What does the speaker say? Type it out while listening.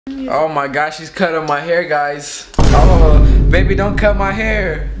Oh my gosh, she's cutting my hair, guys. Oh, baby, don't cut my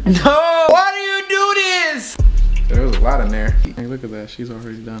hair. No! Why do you do this? There was a lot in there. Hey, look at that. She's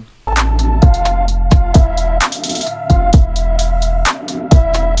already done.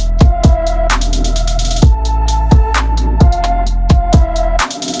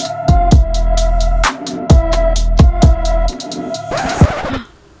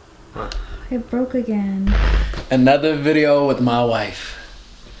 It broke again. Another video with my wife.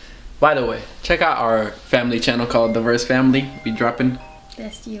 By the way, check out our family channel called Diverse Family. We dropping.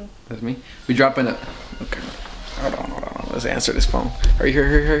 That's you. That's me. We dropping a. Okay. Hold on. Let's answer this phone. Hurry.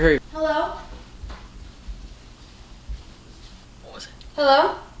 Hello? What was it?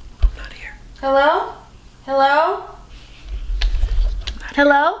 Hello? I'm not here. Hello? Hello?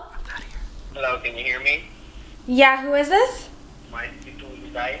 Hello? I'm not here. Hello, can you hear me? Yeah, who is this? My people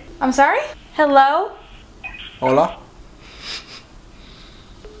guy. I'm sorry? Hello? Hola.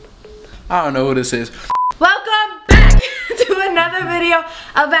 I don't know who this is. Welcome back to another video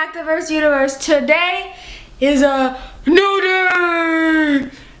of Activerse Universe. Today is a new day!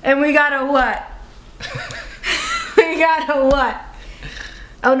 And we got a what? We got a what?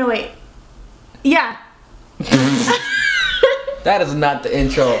 Oh no, wait. Yeah. That is not the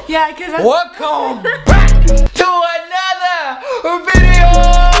intro. Yeah, because that's... Welcome back to another video!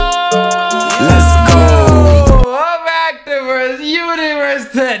 Let's go! Of Activerse Universe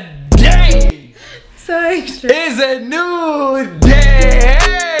today! so extra. It's a new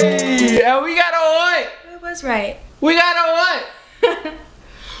day! And we got a what? It was right. We got a what?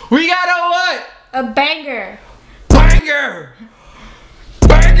 We got a what? A banger. Banger!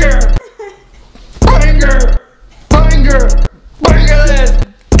 Banger! Banger! Banger! Banger! Let's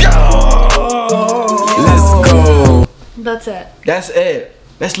go! Let's go! That's it. That's it.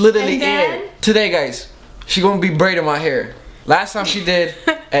 That's literally And then- it. Today, guys, she gonna be braiding my hair. Last time she did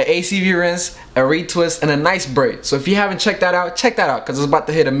an ACV rinse, a retwist, and a nice braid. So if you haven't checked that out, check that out because it's about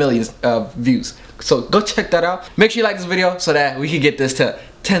to hit 1 million views. So go check that out. Make sure you like this video so that we can get this to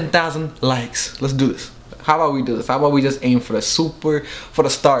 10,000 likes. Let's do this. How about we do this? How about we just aim for the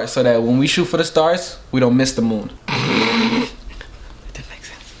stars so that when we shoot for the stars, we don't miss the moon. Didn't make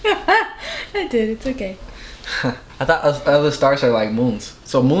sense. I did. It's okay. I thought other stars are like moons.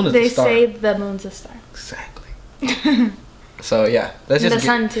 So moon is They the star. say the moon's a star. Exactly. So yeah, let's just The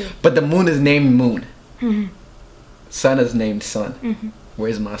sun too. But the moon is named Moon. Mm-hmm. Sun is named Sun. Mm-hmm.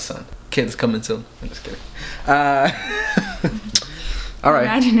 Where's my son? Kid's coming soon. I'm just kidding. All right,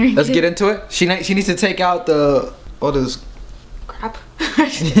 Imaginary let's kid. get into it. She needs to take out all this Crap.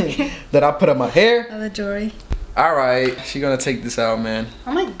 that I put on my hair. Oh, the jewelry. All right, she gonna take this out, man.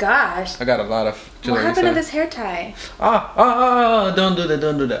 Oh my gosh. I got a lot of jewelry. What happened to so- this hair tie? Don't do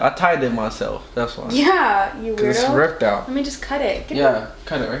that. I tied it myself. That's why. Yeah, you 'Cause it's weirdo. ripped out. Let me just cut it. Yeah,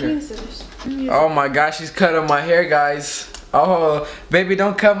 cut it right Give me here. the scissors. Let me use Oh my gosh, she's cutting my hair, guys. Oh, baby,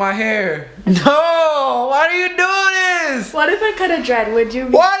 don't cut my hair. No, why do you do this? What if I cut a dread? Would you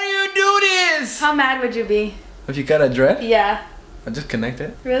be... Why do you do this? How mad would you be? If you cut a dread, Yeah. I just connect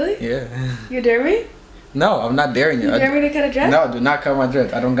it. Really? Yeah. You dare me? No, I'm not daring you. You dare me to cut a dread? No, do not cut my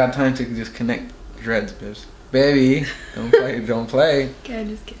dreads. I don't got time to just connect dreads, bitch. Baby, don't play, don't play. Okay, I'm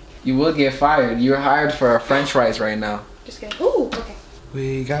just kidding. You will get fired. You're hired for French fries right now. Just kidding. Ooh, okay.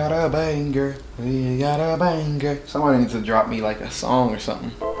 We got a banger, we got a banger. Somebody needs to drop me like a song or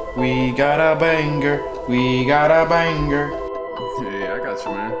something. We got a banger, we got a banger. Yeah, I got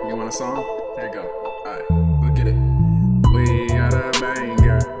you, man. You want a song? There you go. Alright, look at it. We got a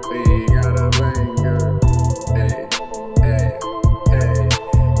banger, we got a banger. Hey, hey, hey.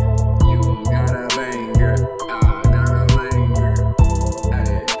 You got a banger, I got a banger.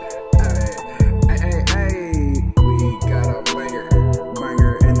 Hey, hey, hey. We got a banger,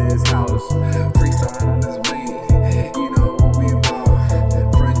 banger in this house. Freestyle on this beat, you know what we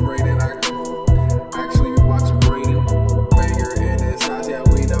about. French braiding, actually we Box-Braiding. Banger in this house, yeah,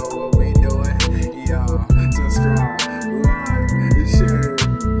 we know what we doing. Yo, subscribe, like, share.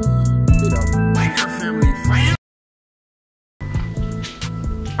 You know, banger family, fam.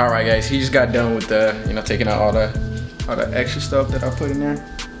 All right, guys, he just got done with the, taking out all the extra stuff that I put in there.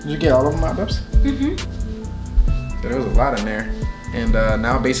 Did you get all of them out, Bubs? Mm-hmm. There was a lot in there. And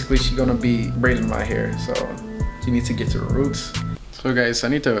now basically she's gonna be braiding my hair, so she needs to get to the roots. So guys, I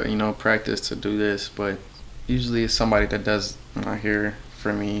need to, practice to do this, but usually it's somebody that does my hair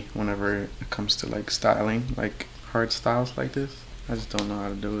for me whenever it comes to like styling, like hard styles like this. I just don't know how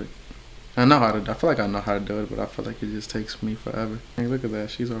to do it. I feel like I know how to do it, but I feel like it just takes me forever. Hey, look at that,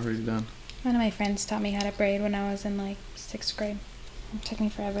 she's already done. One of my friends taught me how to braid when I was in like 6th grade. It took me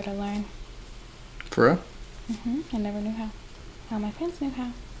forever to learn. For real? I never knew how. All my friends knew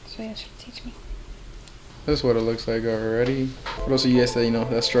how. So yeah, she teach me. This is what it looks like already. For those of you guys that, you know,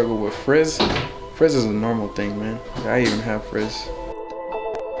 that struggle with frizz. Frizz is a normal thing, man. I even have frizz.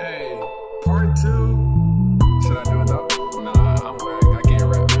 Hey, part 2. Should I do it though? Nah, I'm whack. I can't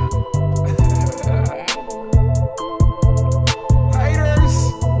rap, man. Haters!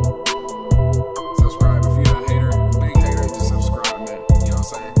 Subscribe if you're a hater. Big hater, just subscribe, man. You know what I'm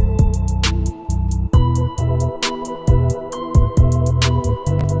saying?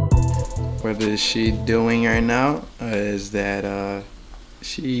 What is she doing right now is that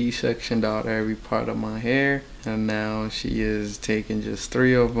she sectioned out every part of my hair, and now she is taking just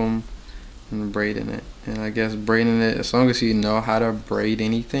 3 of them and braiding it. And I guess braiding it, as long as you know how to braid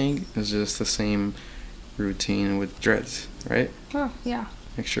anything, is just the same routine with dreads, right? Oh, yeah.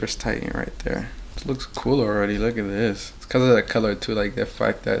 Make sure it's tight right there. It looks cool already. Look at this. It's because of the color too, like the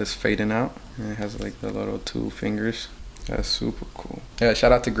fact that it's fading out. And it has like the little 2 fingers. That's super cool. Yeah,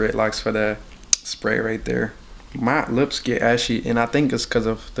 shout out to Dreadlocks for the spray right there. My lips get ashy, and I think it's because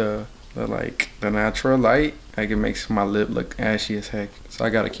of the natural light. Like, it makes my lip look ashy as heck. So I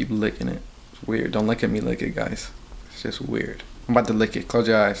gotta keep licking it. It's weird. Don't look at me lick it, guys. It's just weird. I'm about to lick it. Close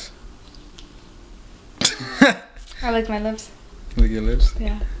your eyes. I lick my lips. Lick your lips?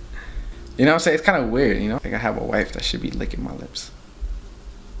 Yeah. You know what I'm saying? It's kind of weird, you know? Like, I have a wife that should be licking my lips.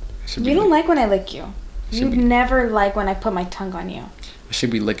 You don't like when I lick you. You be. never like when I put my tongue on you. I should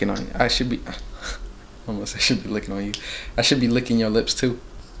be licking on you. I should be... Almost, I should be licking on you. I should be licking your lips too.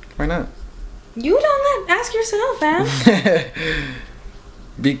 Why not? You don't ask yourself, man.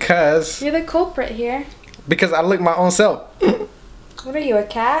 Because... You're the culprit here. Because I lick my own self. What are you, a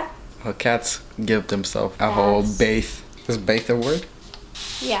cat? Well, cats give themselves a whole bathe. Is bathe a word?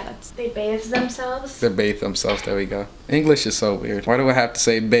 Yeah, they bathe themselves. They bathe themselves. There we go. English is so weird. Why do I have to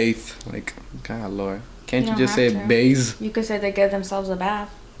say bathe? Like, God, Lord. Can't you just say bathe? You could say they give themselves a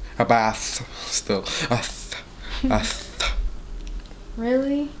bath. A bath. Still. A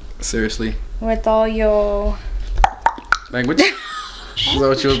Really? Seriously. With all your... Language? Is that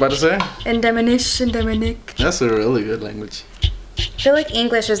what you was about to say? Endemonic. That's a really good language. I feel like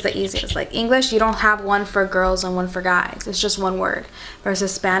English is the easiest. Like English, you don't have one for girls and one for guys. It's just one word.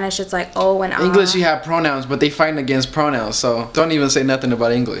 Versus Spanish, it's like oh and ah. English, you have pronouns, but they fighting against pronouns. So don't even say nothing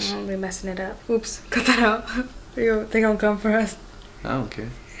about English. We're messing it up. Oops, cut that out. They gonna come for us. I don't care.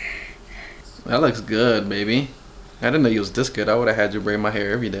 That looks good, baby. I didn't know you was this good. I would have had you braid my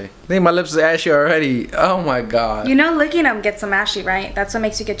hair every day. I think my lips is ashy already. Oh my god. You know licking them gets them ashy, right? That's what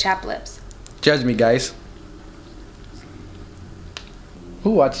makes you get chapped lips. Judge me, guys. Who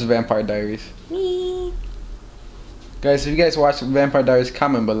watches Vampire Diaries? Me. Guys, if you guys watch Vampire Diaries,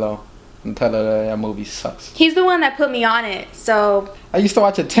 comment below and tell her that movie sucks. He's the one that put me on it, so... I used to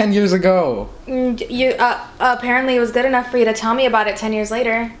watch it 10 years ago. You apparently it was good enough for you to tell me about it 10 years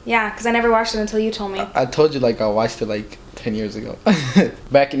later. Yeah, because I never watched it until you told me. I told you like I watched it like 10 years ago.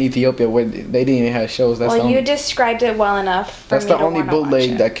 Back in Ethiopia when they didn't even have shows. That's well, you described it well enough for That's me the to only wanna watch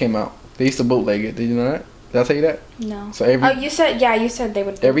bootleg it. that came out. They used to bootleg it. Did you know that? Did I tell you that? No. So every you said you said they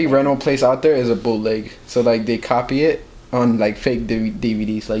would. Every rental place out there is a bootleg. So like they copy it on like fake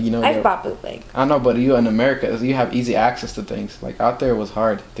DVDs. Like, you know. I've bought bootleg. I know, but you in America, you have easy access to things. Like out there, it was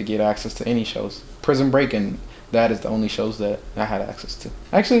hard to get access to any shows. Prison Break and that is the only shows that I had access to.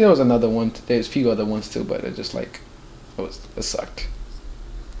 Actually, there was another one. There's a few other ones too, but it just like it sucked.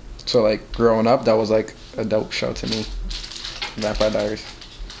 So like growing up, that was like a dope show to me, Vampire Diaries.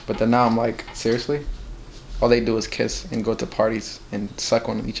 But then now I'm like, seriously? All they do is kiss and go to parties and suck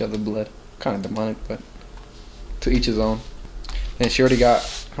on each other's blood. Kind of demonic, but to each his own. And she already got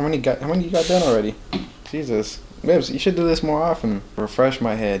how many you got done already? Jesus, babes, you should do this more often. Refresh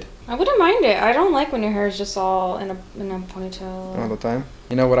my head. I wouldn't mind it. I don't like when your hair is just all in a ponytail. All the time.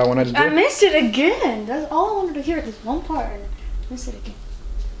 You know what I wanted to do? I missed it again. That's all I wanted to hear. This one part. And I missed it again.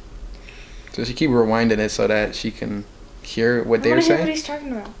 So she keep rewinding it so that she can hear what they were saying. What he's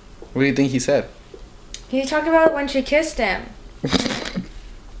talking about. What do you think he said? He's talking about when she kissed him.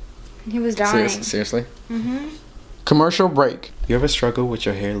 He was dying. Seriously? Mm-hmm. Commercial break. You ever struggle with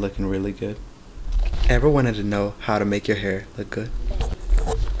your hair looking really good? Ever wanted to know how to make your hair look good?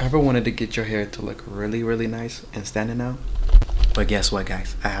 Ever wanted to get your hair to look really, really nice and standing out? But guess what,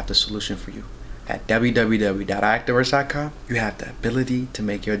 guys? I have the solution for you. At www.activerse.com, you have the ability to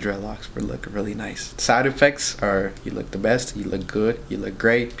make your dreadlocks look really nice. Side effects are you look the best, you look good, you look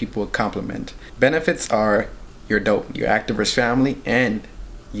great, people will compliment. Benefits are you're dope, you're Activerse family, and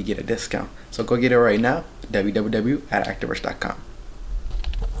you get a discount. So go get it right now, www.activerse.com.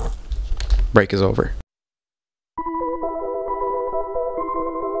 Break is over.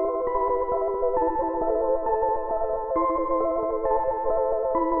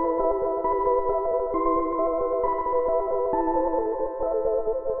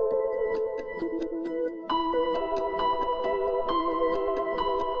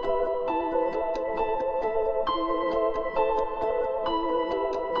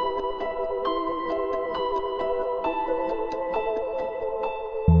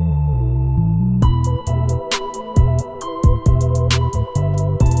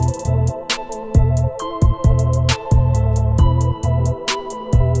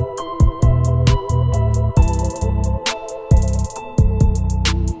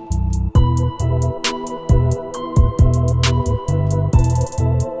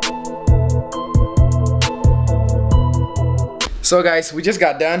 So guys, we just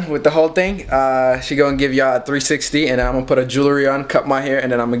got done with the whole thing. She gonna give y'all a 360, and then I'm gonna put a jewelry on, cut my hair, and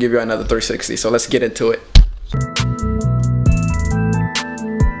then I'm gonna give you another 360. So let's get into it.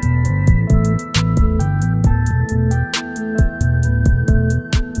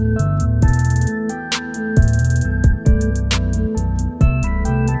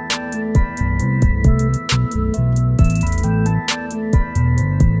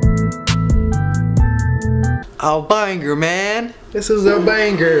 A banger, man. This is a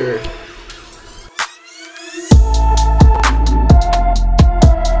banger.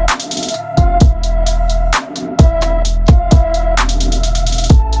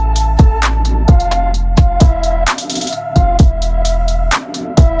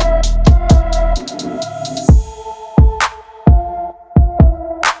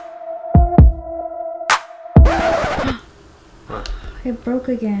 It broke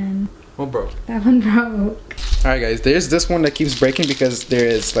again. What broke? That one broke. Alright guys, there's this one that keeps breaking because there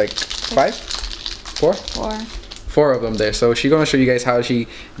is like four of them there. So she's gonna show you guys how she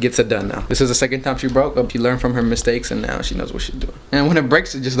gets it done now. This is the second time she broke, but she learned from her mistakes and now she knows what she's doing. And when it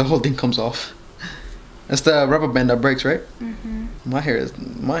breaks, it just the whole thing comes off. That's the rubber band that breaks, right? Mm-hmm. My hair is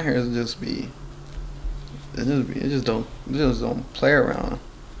just it just don't play around.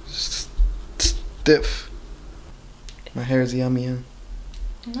 It's stiff. My hair is yummy.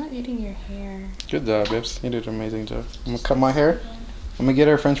 I'm not eating your hair. Good job, Bips. You did an amazing job. I'm gonna cut my hair. I'm gonna get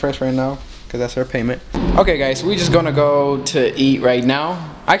her french fries right now because that's her payment. Okay guys, we're just gonna go to eat right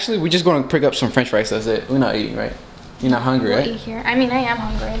now. Actually, we're just gonna pick up some french fries. That's it. We're not eating, right? You're not hungry, right? Eat here. I mean, I am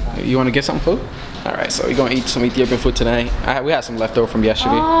hungry. But... You wanna get some food? All right, so we're gonna eat some Ethiopian food tonight. We had some leftover from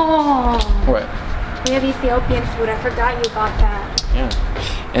yesterday. Oh. What? We have Ethiopian food. I forgot you got that. Yeah.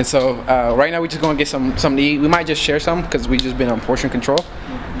 And so right now we're just gonna get something to eat. We might just share some because we just been on portion control,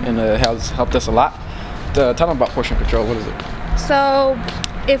 and it has helped us a lot. Tell them about portion control. What is it? So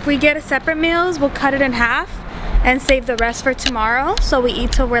if we get a separate meals, we'll cut it in half and save the rest for tomorrow. So we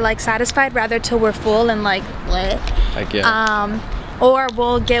eat till we're like satisfied, rather till we're full and like bleh. Like yeah. Or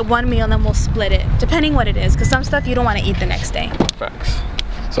we'll get one meal and then we'll split it, depending what it is. Because some stuff you don't want to eat the next day. Facts.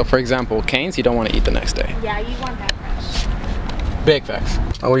 So for example, canes you don't want to eat the next day. Yeah, you want that fresh. Big facts.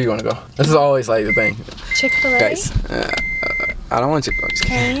 Oh, where do you want to go? This is always like the thing. Chick-fil-A. Guys, I don't want Chick-fil-A.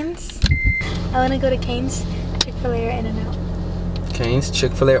 Canes. I want to go to Canes, Chick-fil-A, or In-N-Out. Canes,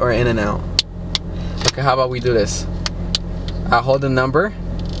 Chick-fil-A, or In-N-Out. Okay, how about we do this? I hold the number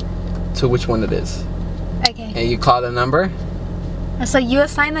to which one it is. Okay. And you call the number. So you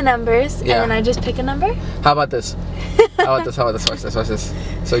assign the numbers, Yeah. and then I just pick a number? How about this? How about this? Watch this.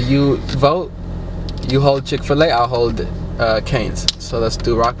 So you vote, you hold Chick-fil-A, I'll hold Canes. So let's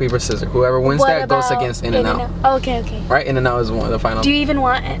do rock, paper, scissors. Whoever wins What that goes about against In-N-Out. Oh, okay. Right? In-N-Out is the final. Do you even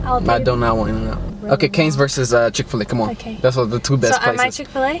want it? I do not want In-N-Out. Okay, Canes versus Chick-fil-A. Come on. Okay. That's what the two best So am I places.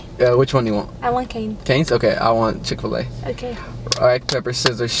 Chick-fil-A? Which one do you want? I want Canes. Canes? Okay, I want Chick-fil-A. Okay. Rock, paper,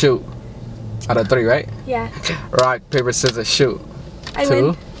 scissors, shoot. Out of 3, right? Yeah. Rock, paper, scissors, shoot. I 2.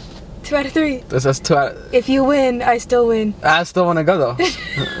 win. 2 out of 3. That's 2 out of... If you win, I still win. I still want to go though.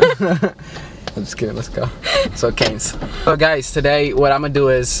 I'm just kidding, let's go. So Canes. So guys, today what I'm gonna do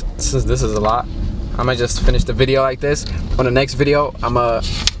is, since this is a lot, I'm gonna just finish the video like this. On the next video,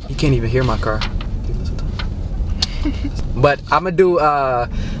 you can't even hear my car. But I'm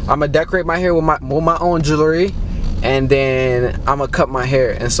gonna decorate my hair with my own jewelry, and then I'm gonna cut my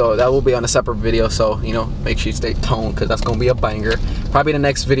hair, and so that will be on a separate video. So you know, make sure you stay tuned because that's gonna be a banger. Probably the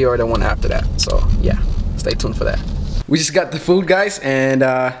next video or the one after that. So yeah, stay tuned for that. We just got the food, guys, and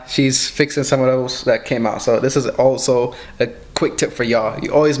she's fixing some of those that came out. So this is also a quick tip for y'all.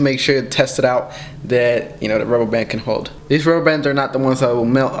 You always make sure to test it out that, you know, the rubber band can hold. These rubber bands are not the ones that will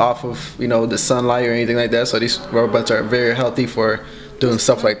melt off of, you know, the sunlight or anything like that. So these rubber bands are very healthy for doing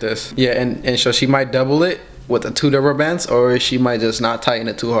stuff like this. Yeah, and so she might double it with the 2 rubber bands, or she might just not tighten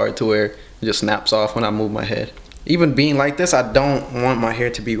it too hard to where it just snaps off when I move my head. Even being like this, I don't want my hair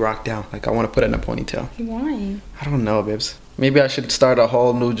to be rocked down. Like, I want to put it in a ponytail. Why? I don't know, Bibs. Maybe I should start a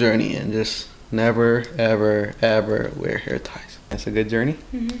whole new journey and just never, ever, ever wear hair ties. That's a good journey.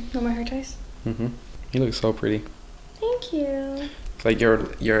 No more hair ties? You look so pretty. Thank you. It's like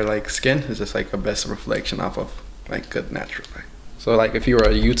your like skin is just like a best reflection off of like good natural light. So like if you were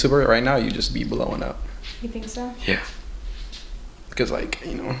a YouTuber right now, you'd just be blowing up. You think so? Yeah. Because like,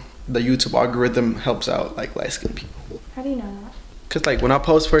 you know, the YouTube algorithm helps out like light skinned people. How do you know that? Because like when I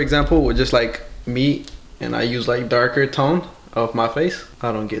post, for example, with just like me and I use like darker tone of my face,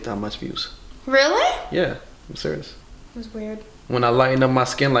 I don't get that much views. Really? Yeah, I'm serious. It was weird. When I lighten up my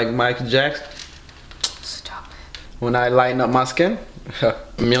skin like Michael Jackson. Stop it. When I lighten up my skin,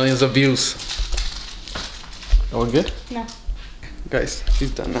 millions of views. That was good? No. Guys,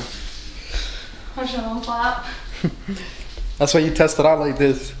 she's done now. Push it won't fall out. That's why you test it out like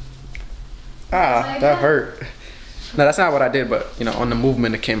this. Ah, that hurt. No, that's not what I did, but you know, on the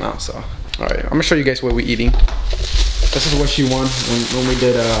movement it came out. So, all right, I'm gonna show you guys what we're eating. This is what she won when we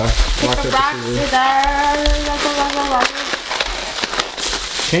did rock paper scissors.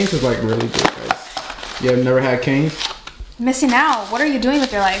 Canes is like really good, guys. You have never had canes? Missing out. What are you doing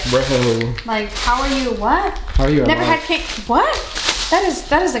with your life? Bro. Like, how are you? What? How are you? Never had cane. What? That is.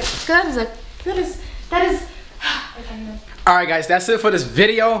 Alright guys, that's it for this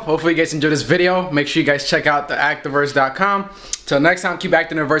video. Hopefully you guys enjoyed this video. Make sure you guys check out the activerse.com. Till next time, keep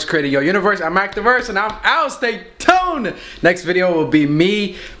acting in the verse, creating your universe. I'm Activerse and I'm out. Stay tuned. Next video will be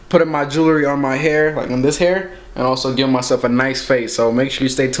me putting my jewelry on my hair, like on this hair, and also giving myself a nice face. So make sure you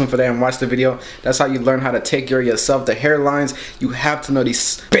stay tuned for that and watch the video. That's how you learn how to take care of yourself. The hairlines, you have to know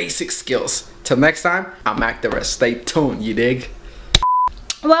these basic skills. Till next time, I'm Activerse. Stay tuned, you dig?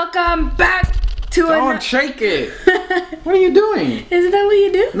 Welcome back to Don't shake it. What are you doing? Isn't that what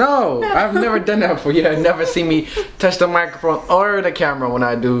you do? No, I've never done that before. You have never seen me touch the microphone or the camera when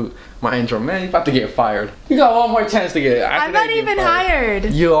I do my intro. Man, you're about to get fired. You got one more chance to get it. I'm not even hired.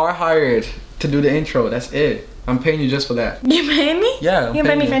 You are hired to do the intro. That's it. I'm paying you just for that. You paying me? Yeah. You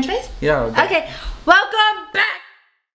pay me French fries? Yeah. Okay. Welcome